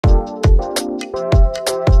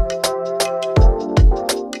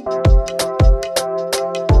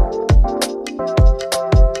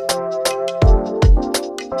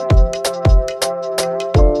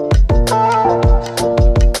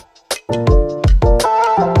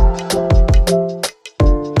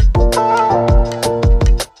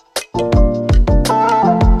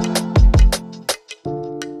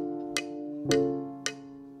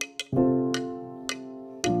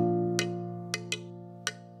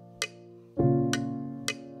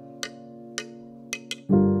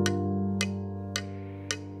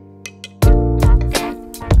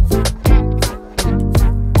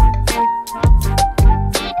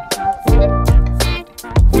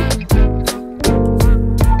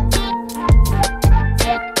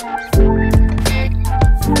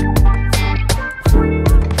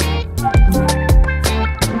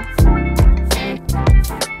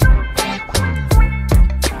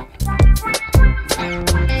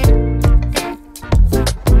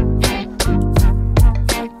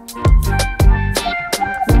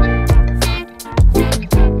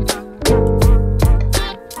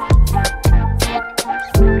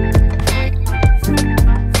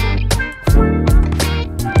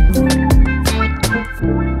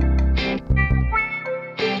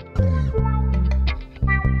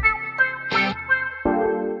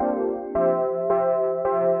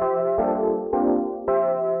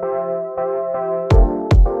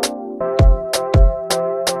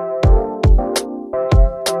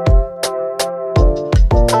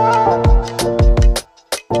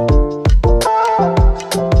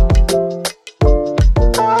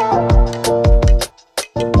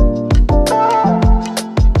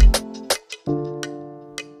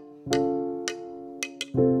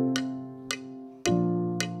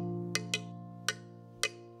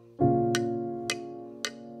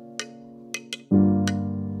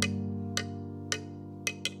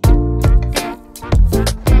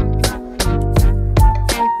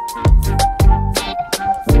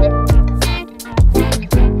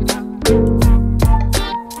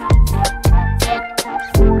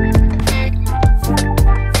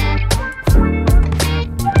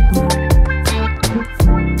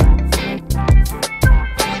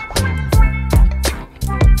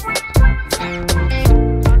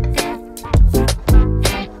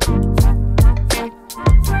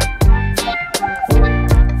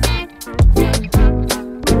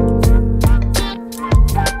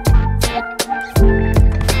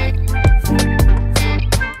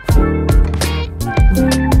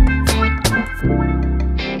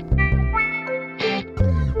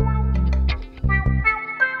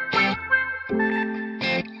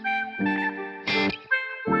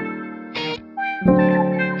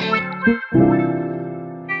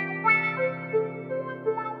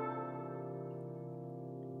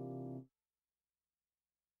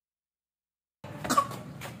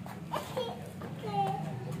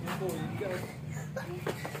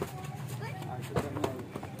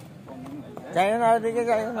যাই না, ওদিকে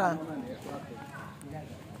যাই না।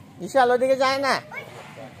 বিশাল ওদিকে যায় না।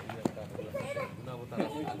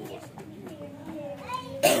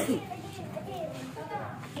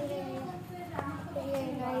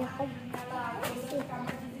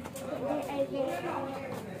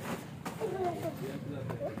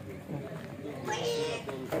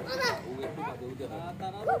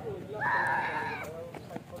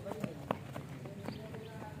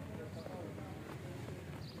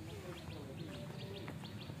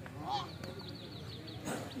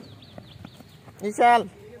 বিশাল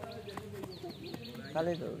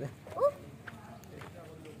খালি দৌড়ে।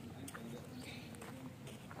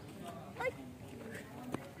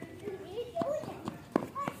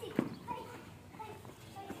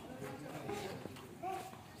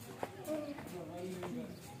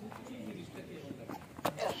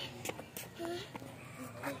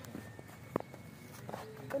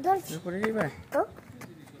 পড়ে যাবে তো।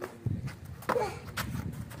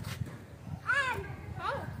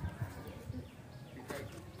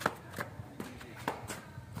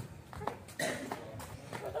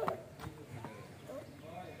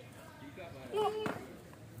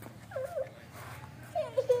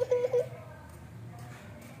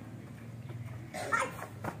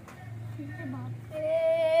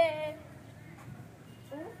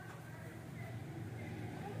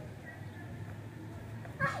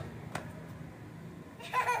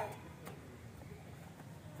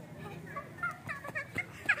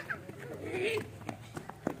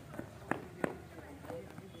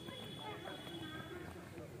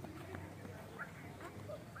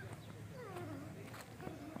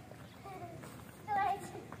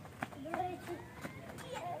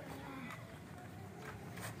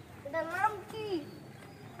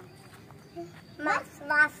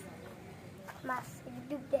 Mas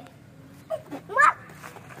hidup deh. Mak.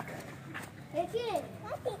 देखिए.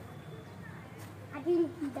 Adi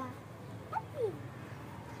tidak.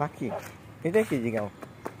 Paki. Ini কি জিগাও?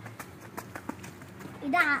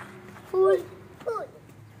 Ida. Full.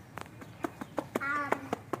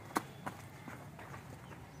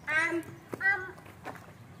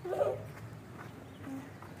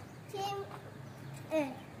 Tim.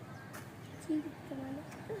 Tim kemana?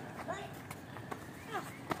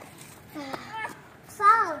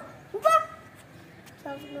 Sao? Buka.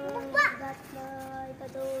 Buka.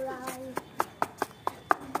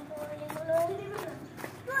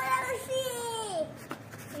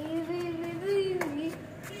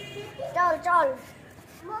 Chol.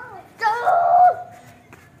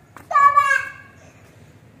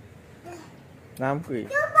 নাম কি?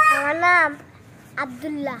 আমার নাম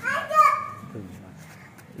আব্দুল্লাহ।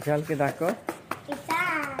 ইশালকে ডাকো।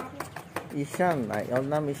 ঈশান নাই, ওর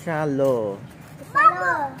নাম ইশালো।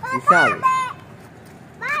 ইশাল।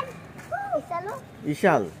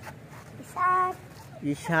 ইশাল।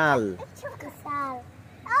 ইশাল।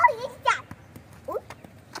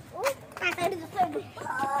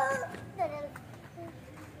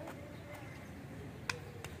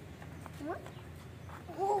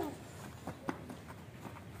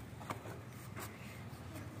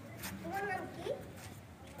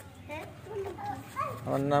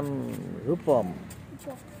 ওর নাম রূপম।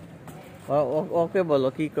 ওকে বলো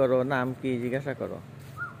কি করো, নাম কি জিজ্ঞাসা করো।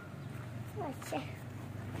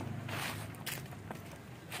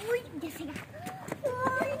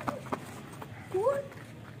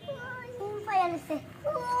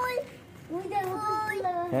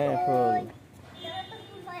 হ্যাঁ ফুল।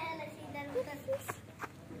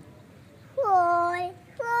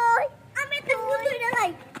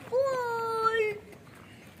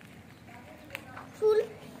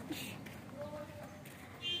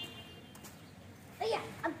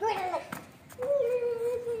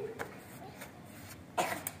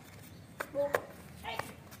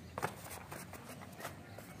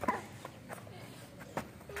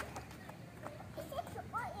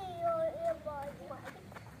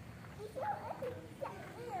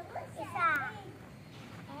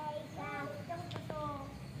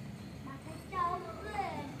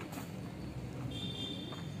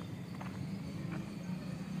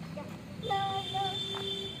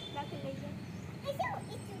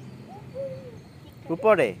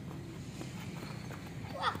 উপরে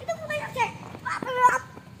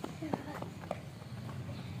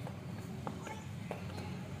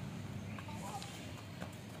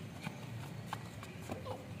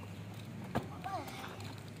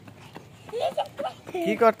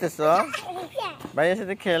কি করতেছো? ভাইয়ের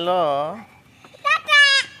সাথে খেলো।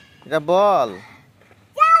 এটা বল।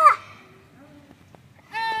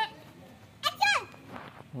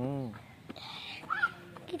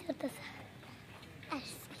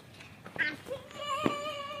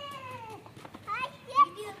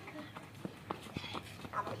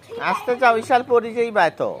 আসতে যাও, বিশাল পরি যেই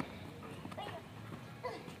বাই তো।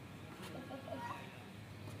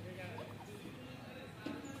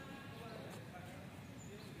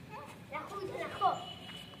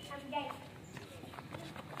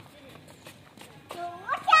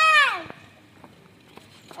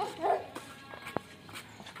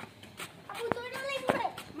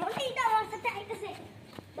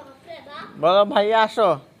 বলো ভাইয়া আসো,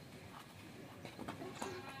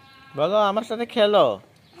 বলো আমার সাথে খেলো।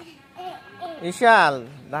 বিশাল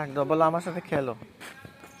ডাক দাও, বলো আমার সাথে খেলো।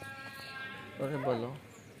 বলো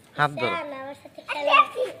হাত ধরো।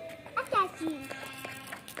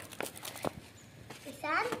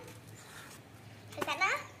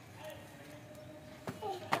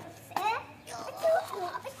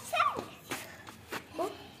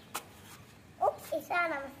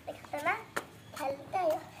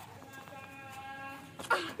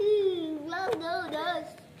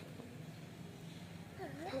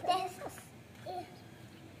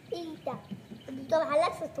 দুটো ভালো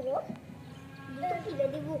লাগছে তো, দুটো কিনে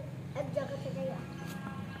দিব এক জায়গা থেকে।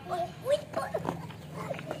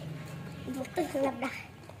 ধরতেছিলাম না।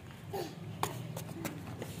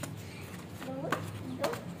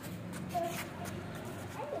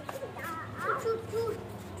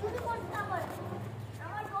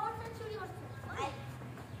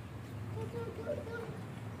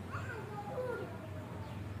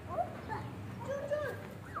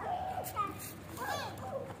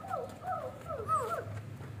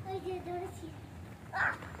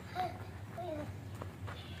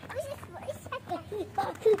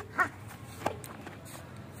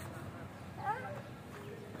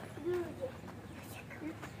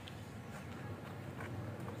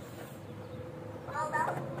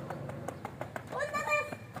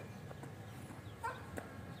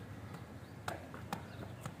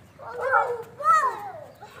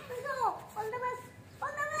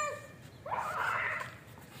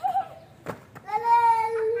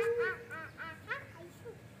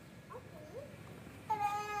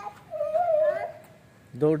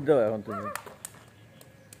 দৌড় দাও এখন তুমি।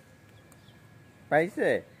 পাইছে,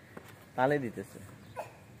 তালে দিতেছে।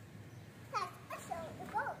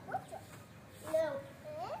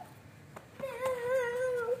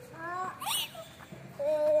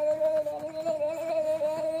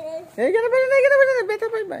 এইখানে পাই না, এইখানে পাই না, বেটা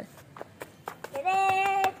পাই ভাই।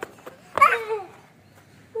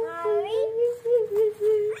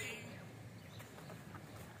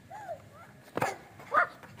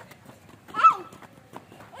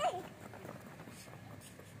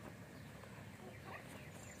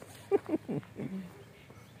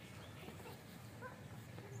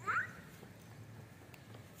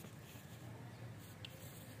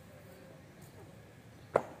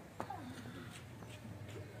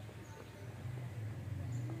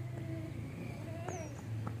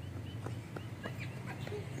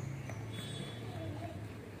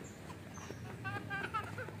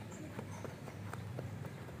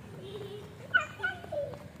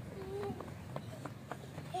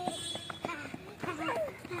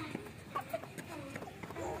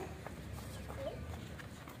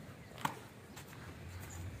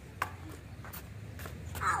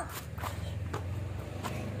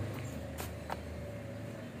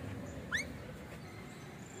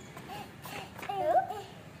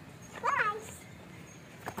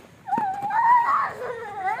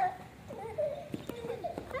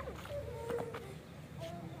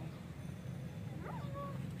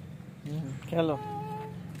 খেলো।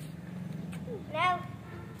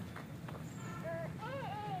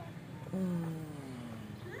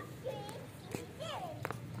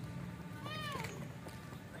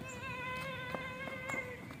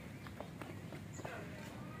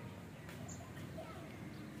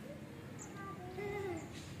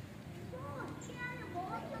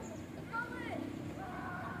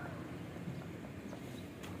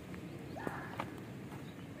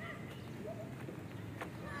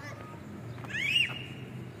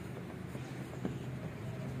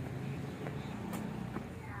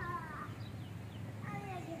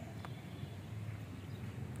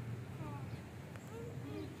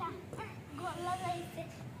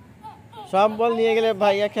 সব বল নিয়ে গেলে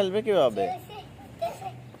ভাইয়া খেলবে কিভাবে?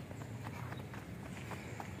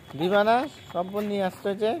 দিবা না? সব বল নিয়ে আসতে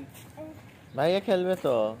যে ভাইয়া খেলবে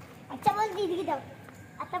তো। আচ্ছা বল দিদি দাও,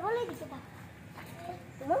 আচ্ছা বল দিদি দাও,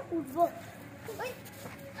 তুমি উঠবো।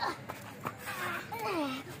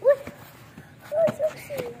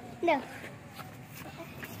 না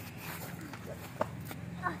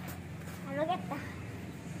আমাকে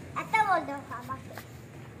একটা বল দাও আমাকে,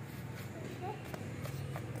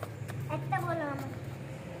 একটা বলো আমাকে,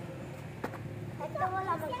 একটা বল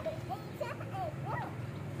আমাকে।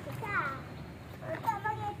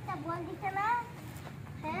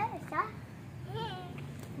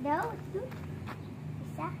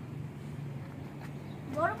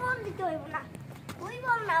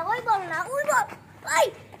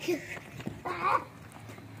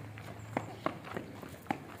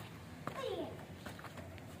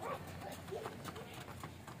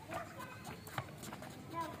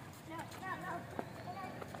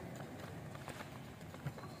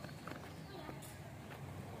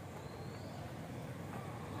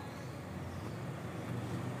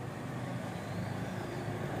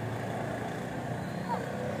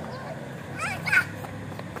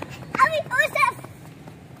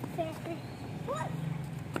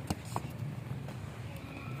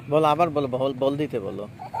 বলো আবার বলো বল দিতে বলো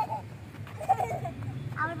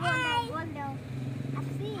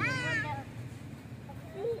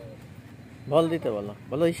বল দিতে বলো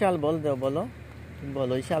বলো ঈশাল বল দাও বলো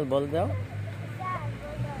বলো ঈশাল বল দাও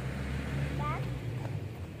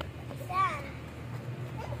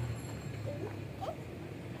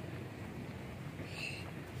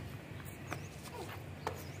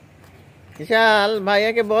ঈশাল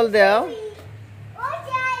ভাইয়াকে বল দাও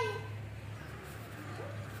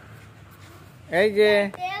এই যে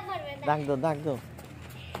ডাক দাও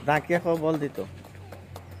ডাকিয়ে বল দিত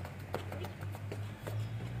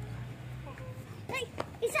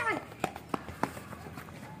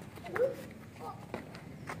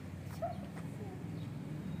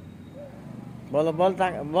বলো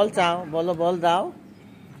বল চাও বলো বল দাও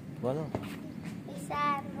বলো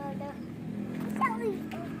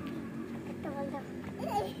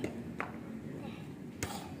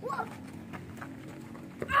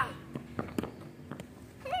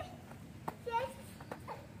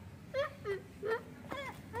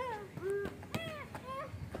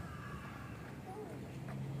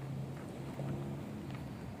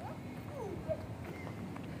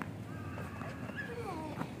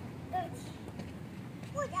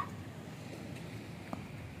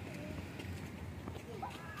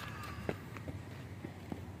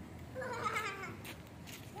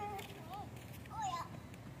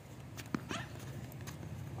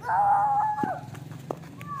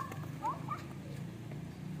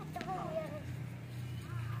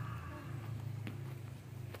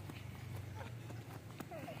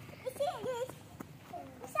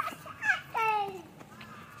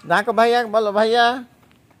ডাকো ভাইয়া বলো ভাইয়া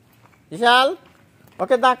ঈশাল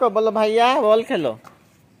ওকে ডাকো বলো ভাইয়া বল খেলো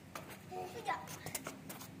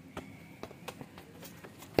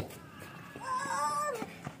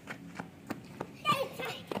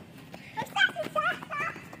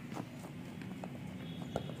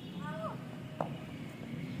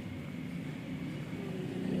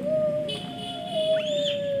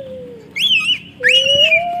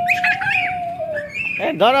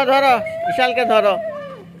ধরো ধরো ঈশালকে ধরো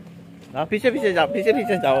পিছে যাও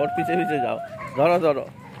পিছে যাও ওর পিছে যাও ধরো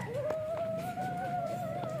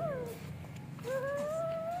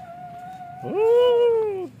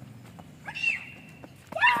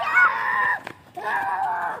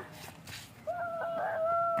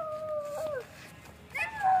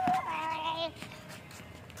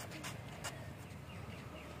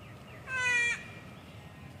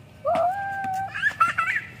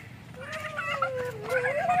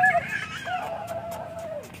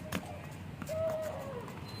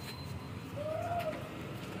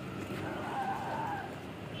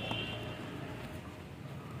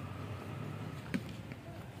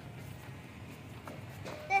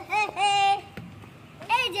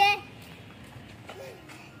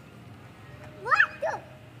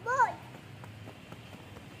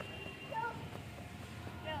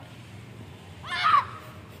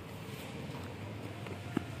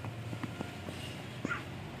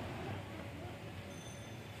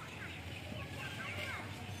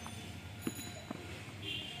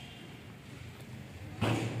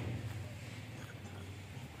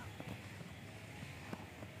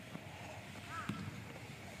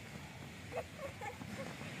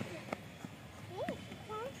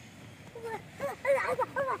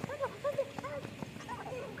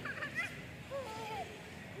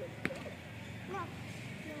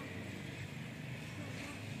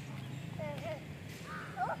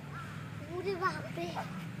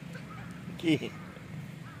কি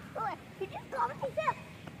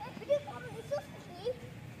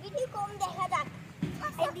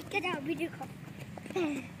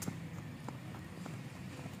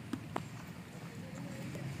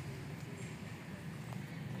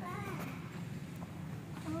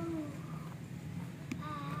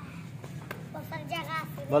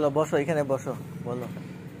বলো বসো এখানে বসো বলো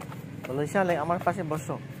ঈশাল আমার পাশে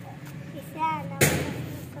বসো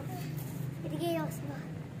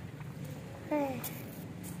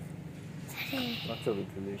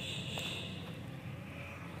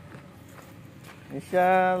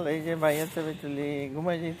ঈশাল এই যে ভাইয়ের ছবি তুলি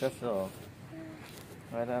ঘুমাই যেতেছ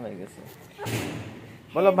হয়রান হয়ে গেছে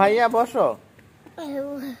বলো ভাইয়া বসো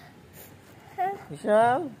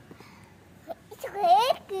ঈশাল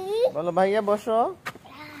বলো ভাইয়া বসো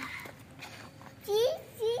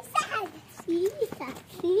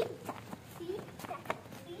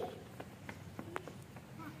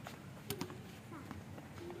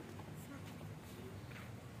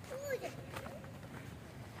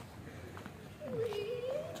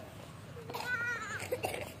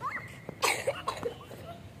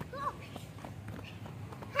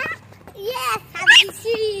Yes, have you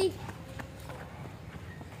seen?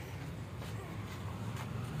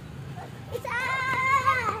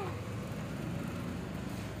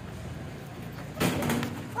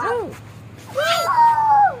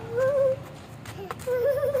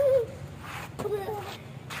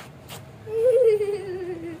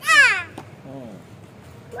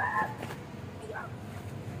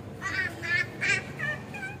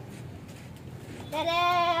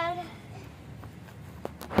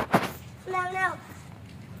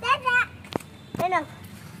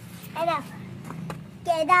 এনো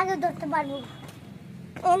কেডা আগে ধরতে পারবো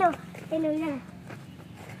এনো এনো এনো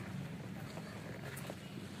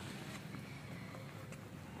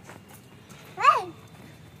এই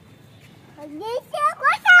নিচে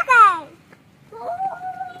কোথা গায়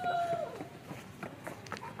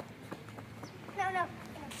no no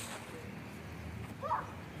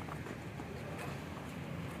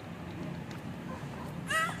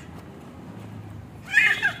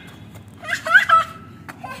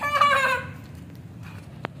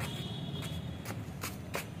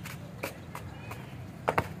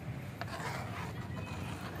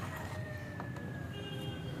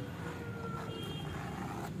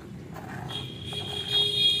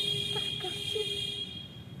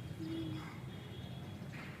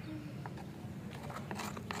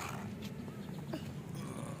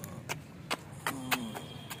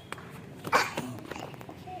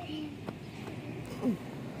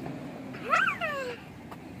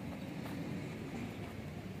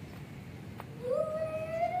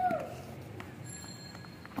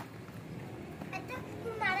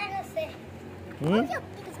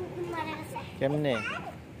কেমনে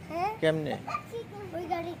কেমনে ওই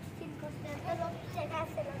গাড়ি ঠিক করতে তো লোক শেখা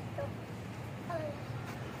আছে তো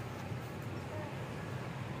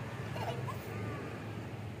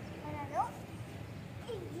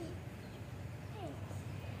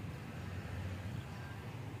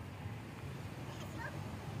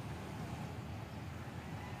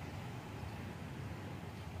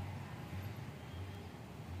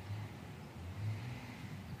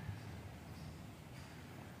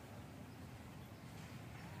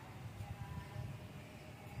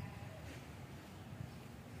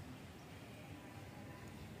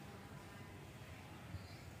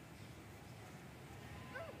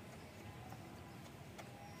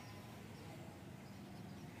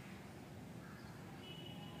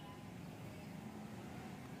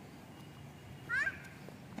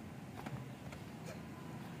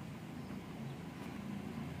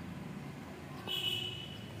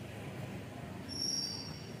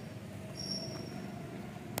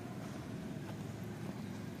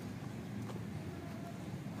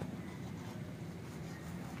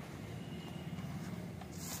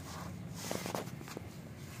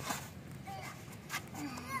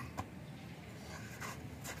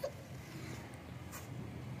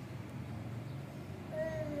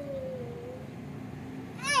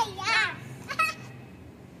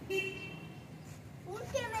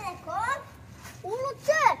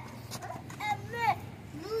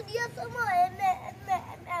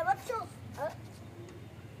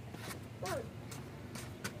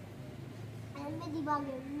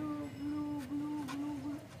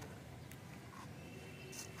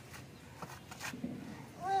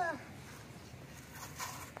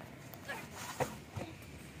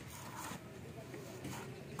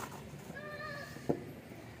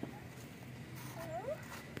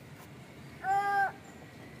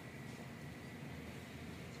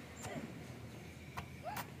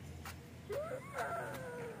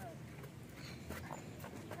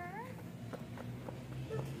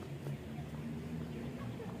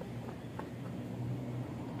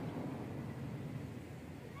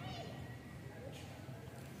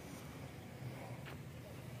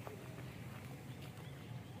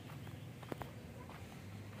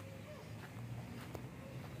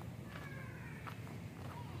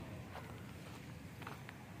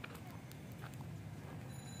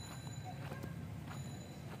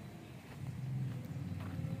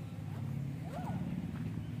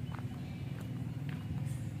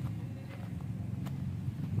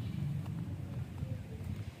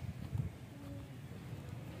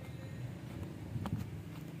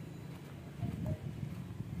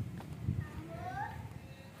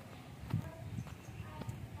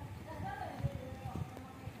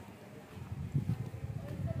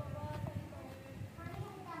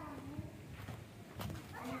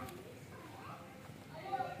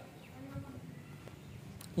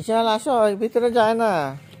বিশাল আসো ভিতরে যায় না